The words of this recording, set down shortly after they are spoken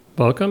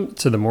Welcome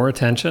to the More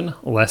Attention,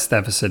 Less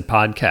Deficit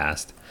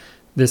podcast.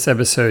 This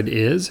episode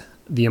is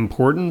The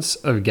Importance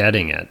of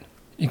Getting It.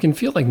 It can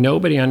feel like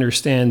nobody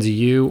understands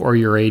you or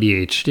your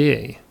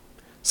ADHD.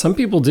 Some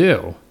people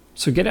do,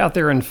 so get out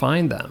there and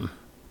find them.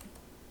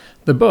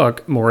 The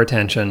book, More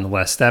Attention,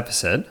 Less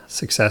Deficit,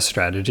 Success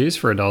Strategies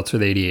for Adults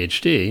with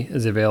ADHD,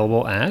 is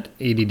available at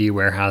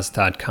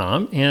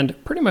addwarehouse.com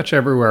and pretty much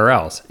everywhere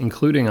else,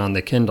 including on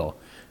the Kindle,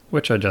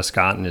 which I just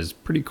got and is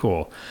pretty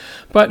cool.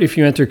 But if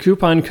you enter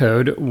coupon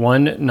code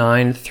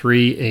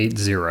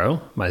 19380,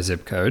 my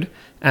zip code,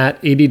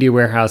 at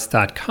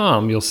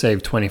addwarehouse.com, you'll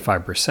save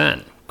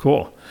 25%.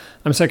 Cool.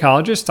 I'm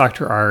psychologist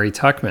Dr. Ari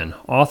Tuckman,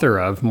 author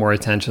of More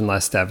Attention,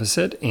 Less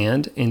Deficit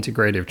and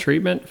Integrative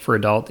Treatment for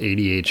Adult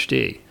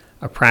ADHD,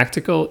 a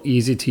practical,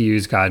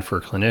 easy-to-use guide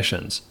for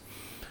clinicians.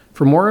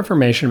 For more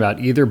information about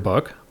either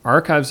book,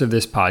 archives of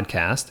this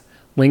podcast,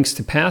 links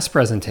to past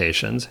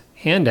presentations,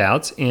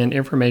 handouts, and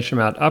information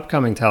about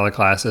upcoming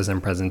teleclasses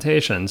and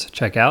presentations,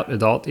 check out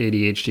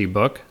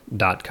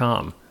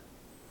adultadhdbook.com.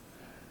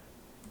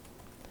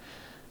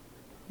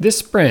 This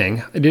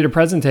spring, I did a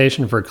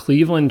presentation for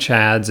Cleveland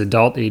Chad's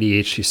Adult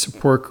ADHD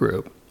Support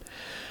Group.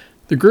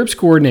 The group's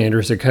coordinator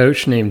is a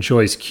coach named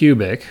Joyce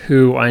Kubik,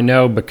 who I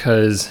know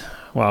because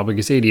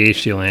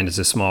ADHD land is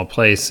a small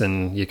place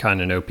and you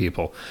kind of know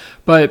people.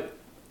 But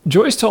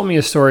Joyce told me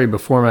a story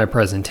before my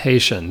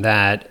presentation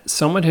that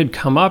someone had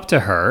come up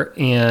to her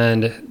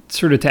and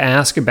sort of to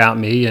ask about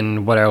me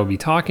and what I would be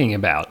talking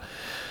about.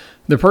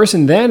 The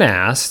person then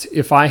asked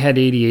if I had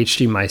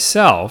ADHD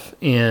myself,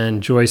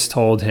 and Joyce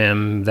told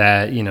him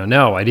that,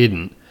 no, I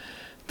didn't.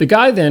 The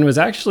guy then was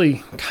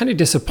actually kind of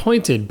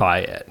disappointed by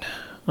it,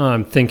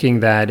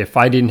 thinking that if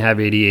I didn't have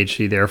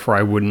ADHD, therefore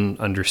I wouldn't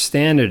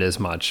understand it as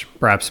much,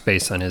 perhaps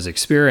based on his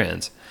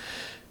experience.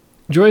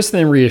 Joyce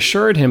then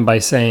reassured him by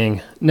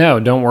saying, "No,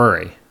 don't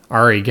worry,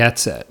 Ari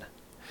gets it."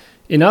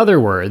 In other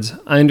words,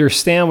 I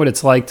understand what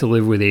it's like to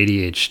live with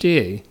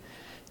ADHD.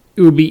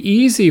 It would be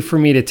easy for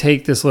me to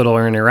take this little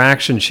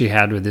interaction she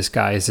had with this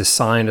guy as a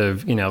sign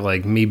of,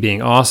 like me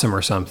being awesome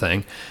or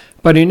something.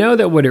 But I know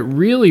that what it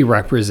really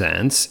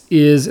represents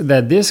is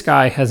that this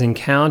guy has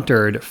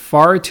encountered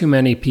far too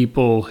many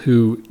people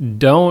who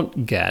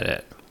don't get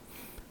it.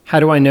 How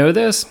do I know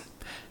this?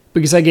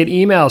 Because I get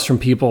emails from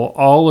people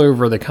all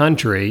over the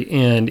country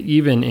and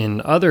even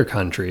in other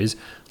countries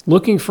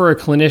looking for a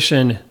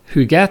clinician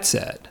who gets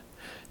it.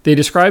 They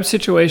describe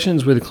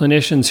situations with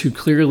clinicians who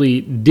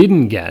clearly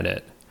didn't get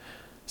it.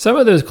 Some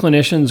of those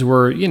clinicians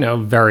were,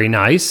 very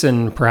nice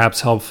and perhaps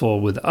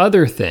helpful with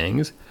other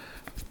things,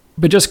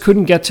 but just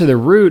couldn't get to the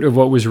root of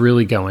what was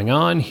really going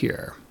on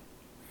here.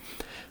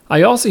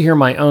 I also hear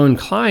my own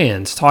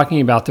clients talking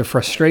about the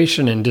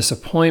frustration and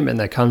disappointment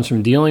that comes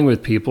from dealing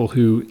with people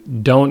who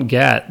don't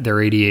get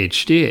their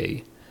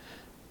ADHD.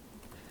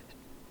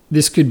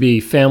 This could be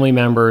family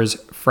members,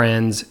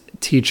 friends,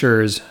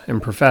 teachers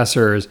and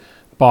professors,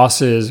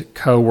 bosses,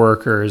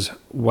 co-workers,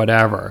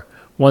 whatever.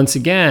 Once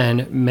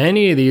again,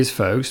 many of these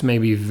folks may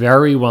be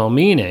very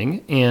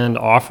well-meaning and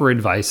offer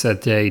advice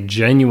that they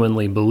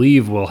genuinely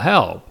believe will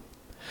help.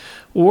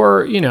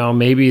 Or,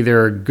 maybe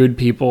they're good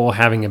people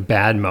having a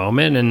bad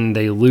moment and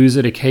they lose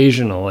it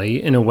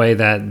occasionally in a way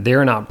that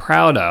they're not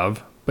proud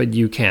of, but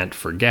you can't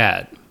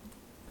forget.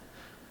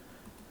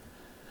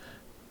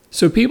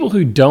 So people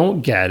who don't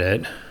get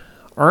it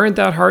aren't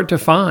that hard to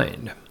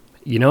find.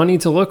 You don't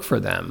need to look for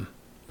them.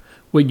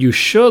 What you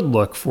should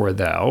look for,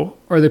 though,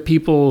 are the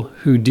people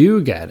who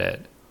do get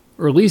it,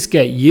 or at least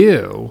get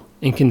you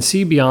and can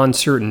see beyond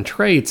certain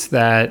traits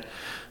that,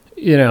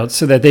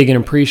 so that they can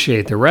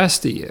appreciate the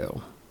rest of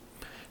you.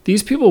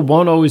 These people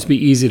won't always be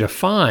easy to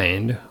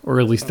find,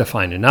 or at least to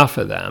find enough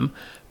of them,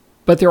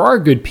 but there are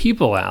good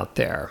people out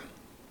there.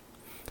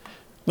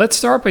 Let's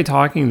start by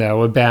talking,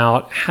 though,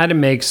 about how to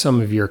make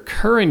some of your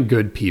current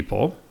good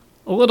people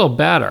a little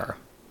better,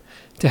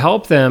 to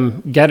help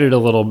them get it a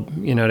little,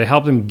 to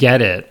help them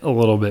get it a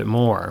little bit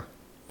more.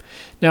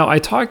 Now, I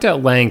talked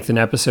at length in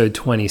episode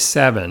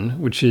 27,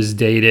 which is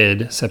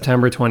dated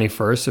September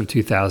 21st of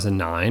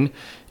 2009,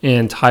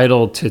 and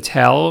titled To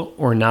Tell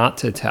or Not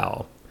to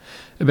Tell,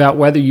 about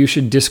whether you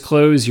should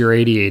disclose your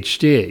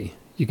ADHD.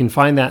 You can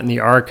find that in the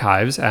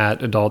archives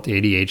at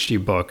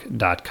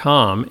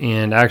adultadhdbook.com.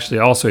 And actually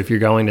also, if you're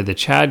going to the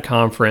CHAD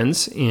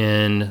conference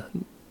in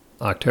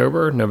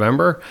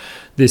November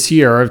this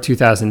year of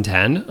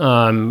 2010,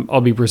 I'll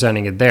be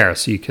presenting it there,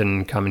 so you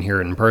can come and hear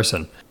it in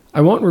person.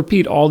 I won't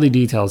repeat all the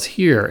details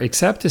here,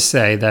 except to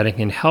say that it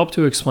can help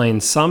to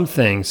explain some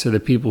things to the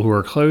people who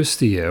are close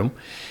to you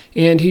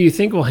and who you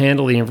think will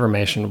handle the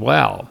information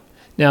well.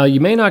 Now, you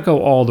may not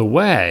go all the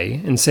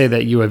way and say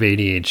that you have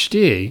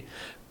ADHD,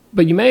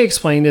 but you may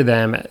explain to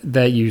them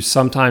that you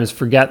sometimes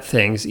forget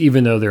things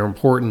even though they're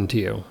important to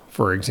you,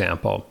 for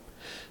example.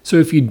 So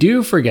if you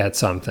do forget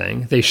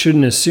something, they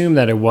shouldn't assume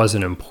that it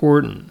wasn't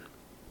important.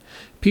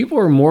 People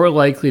are more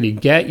likely to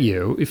get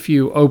you if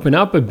you open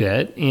up a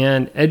bit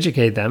and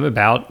educate them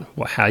about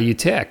how you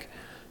tick.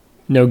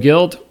 No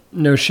guilt,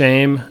 no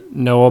shame,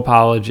 no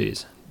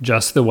apologies,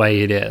 just the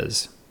way it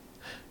is.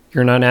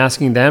 You're not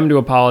asking them to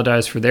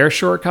apologize for their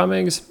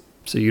shortcomings,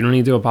 so you don't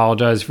need to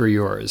apologize for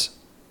yours.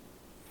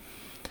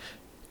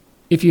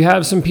 If you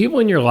have some people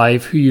in your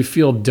life who you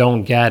feel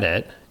don't get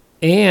it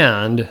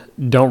and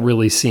don't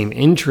really seem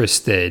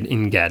interested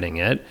in getting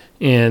it,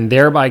 and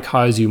thereby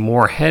cause you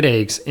more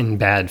headaches and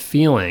bad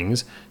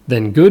feelings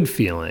than good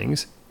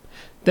feelings,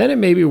 then it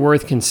may be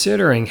worth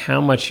considering how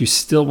much you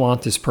still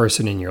want this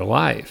person in your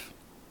life.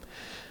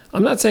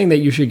 I'm not saying that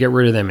you should get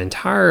rid of them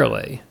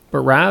entirely, but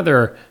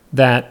rather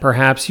that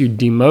perhaps you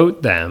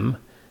demote them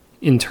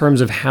in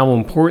terms of how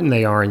important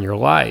they are in your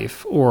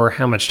life or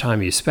how much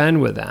time you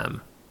spend with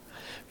them.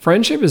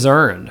 Friendship is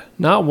earned,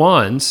 not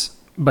once,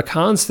 but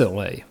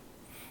constantly.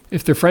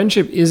 If the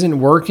friendship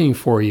isn't working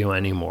for you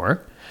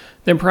anymore,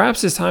 then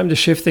perhaps it's time to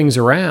shift things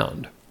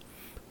around.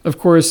 Of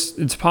course,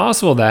 it's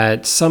possible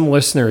that some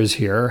listeners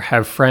here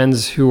have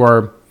friends who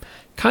are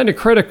kind of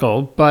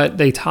critical, but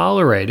they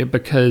tolerate it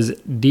because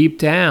deep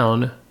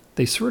down,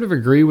 they sort of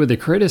agree with the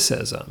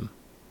criticism.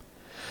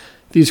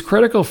 These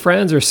critical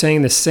friends are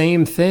saying the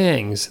same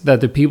things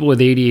that the people with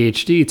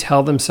ADHD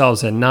tell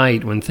themselves at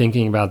night when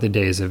thinking about the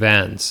day's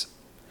events.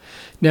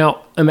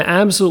 Now, I'm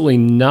absolutely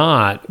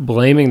not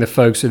blaming the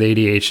folks with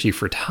ADHD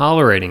for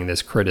tolerating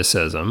this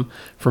criticism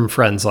from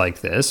friends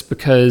like this,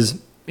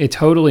 because it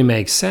totally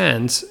makes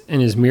sense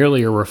and is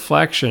merely a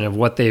reflection of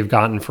what they've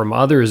gotten from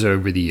others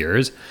over the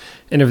years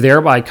and have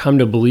thereby come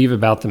to believe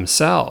about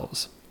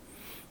themselves.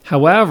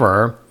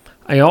 However,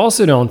 I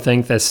also don't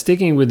think that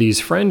sticking with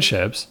these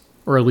friendships,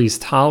 or at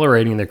least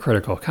tolerating the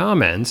critical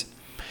comments,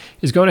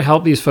 is going to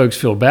help these folks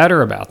feel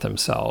better about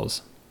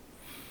themselves.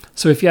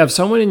 So if you have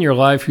someone in your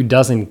life who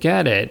doesn't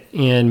get it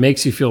and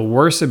makes you feel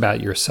worse about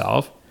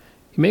yourself,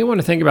 you may want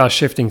to think about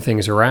shifting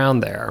things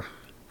around there.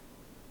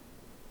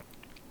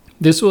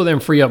 This will then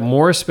free up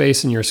more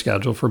space in your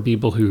schedule for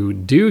people who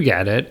do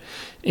get it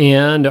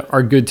and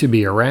are good to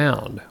be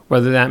around,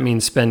 whether that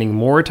means spending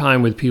more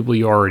time with people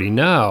you already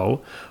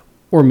know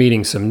or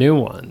meeting some new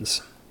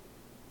ones.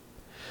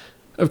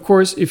 Of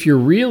course, if you're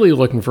really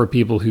looking for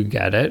people who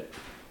get it,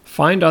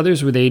 find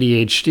others with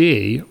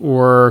ADHD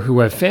or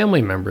who have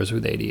family members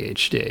with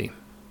ADHD.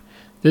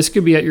 This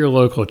could be at your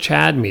local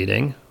CHADD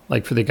meeting,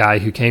 like for the guy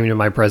who came to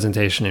my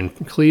presentation in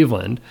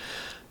Cleveland.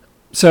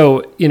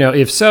 So,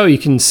 if so, you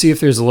can see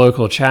if there's a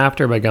local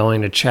chapter by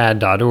going to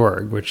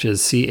chadd.org, which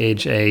is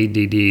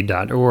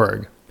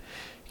chadd.org.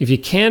 If you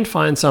can't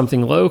find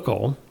something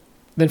local,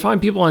 then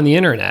find people on the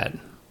internet,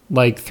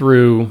 like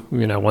through,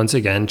 once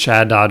again,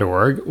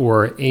 chadd.org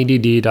or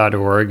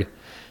add.org,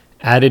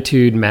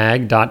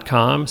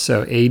 attitudemag.com,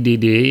 so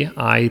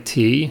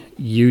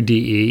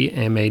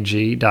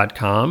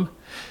additudemag.com.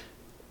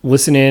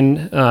 Listen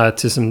in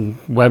to some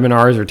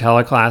webinars or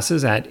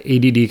teleclasses at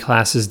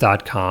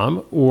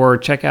addclasses.com or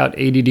check out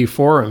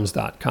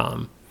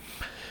addforums.com.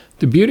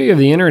 The beauty of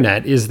the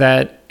internet is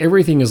that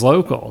everything is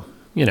local,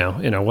 in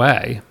a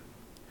way.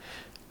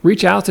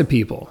 Reach out to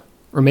people,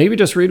 or maybe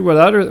just read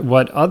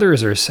what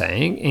others are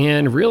saying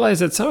and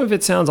realize that some of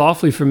it sounds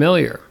awfully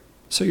familiar,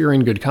 so you're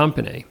in good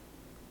company.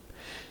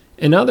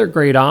 Another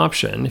great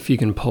option, if you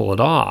can pull it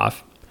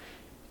off,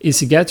 is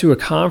to get to a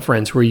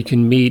conference where you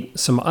can meet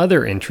some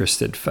other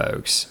interested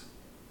folks.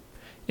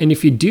 And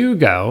if you do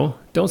go,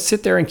 don't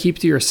sit there and keep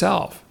to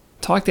yourself.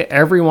 Talk to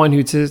everyone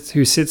who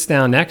sits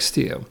down next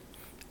to you.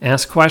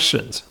 Ask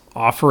questions.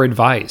 Offer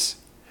advice.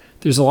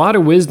 There's a lot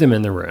of wisdom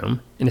in the room,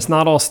 and it's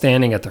not all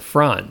standing at the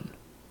front.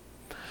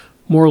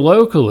 More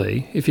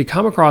locally, if you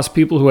come across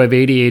people who have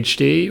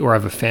ADHD or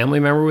have a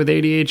family member with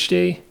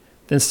ADHD,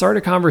 then start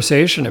a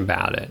conversation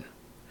about it.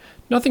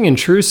 Nothing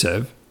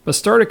intrusive, but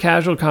start a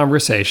casual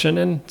conversation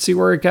and see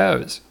where it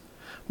goes.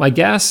 My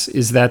guess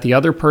is that the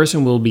other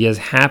person will be as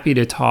happy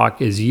to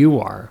talk as you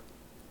are.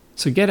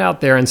 So get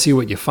out there and see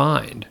what you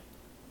find.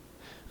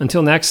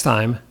 Until next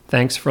time,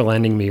 thanks for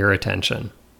lending me your attention.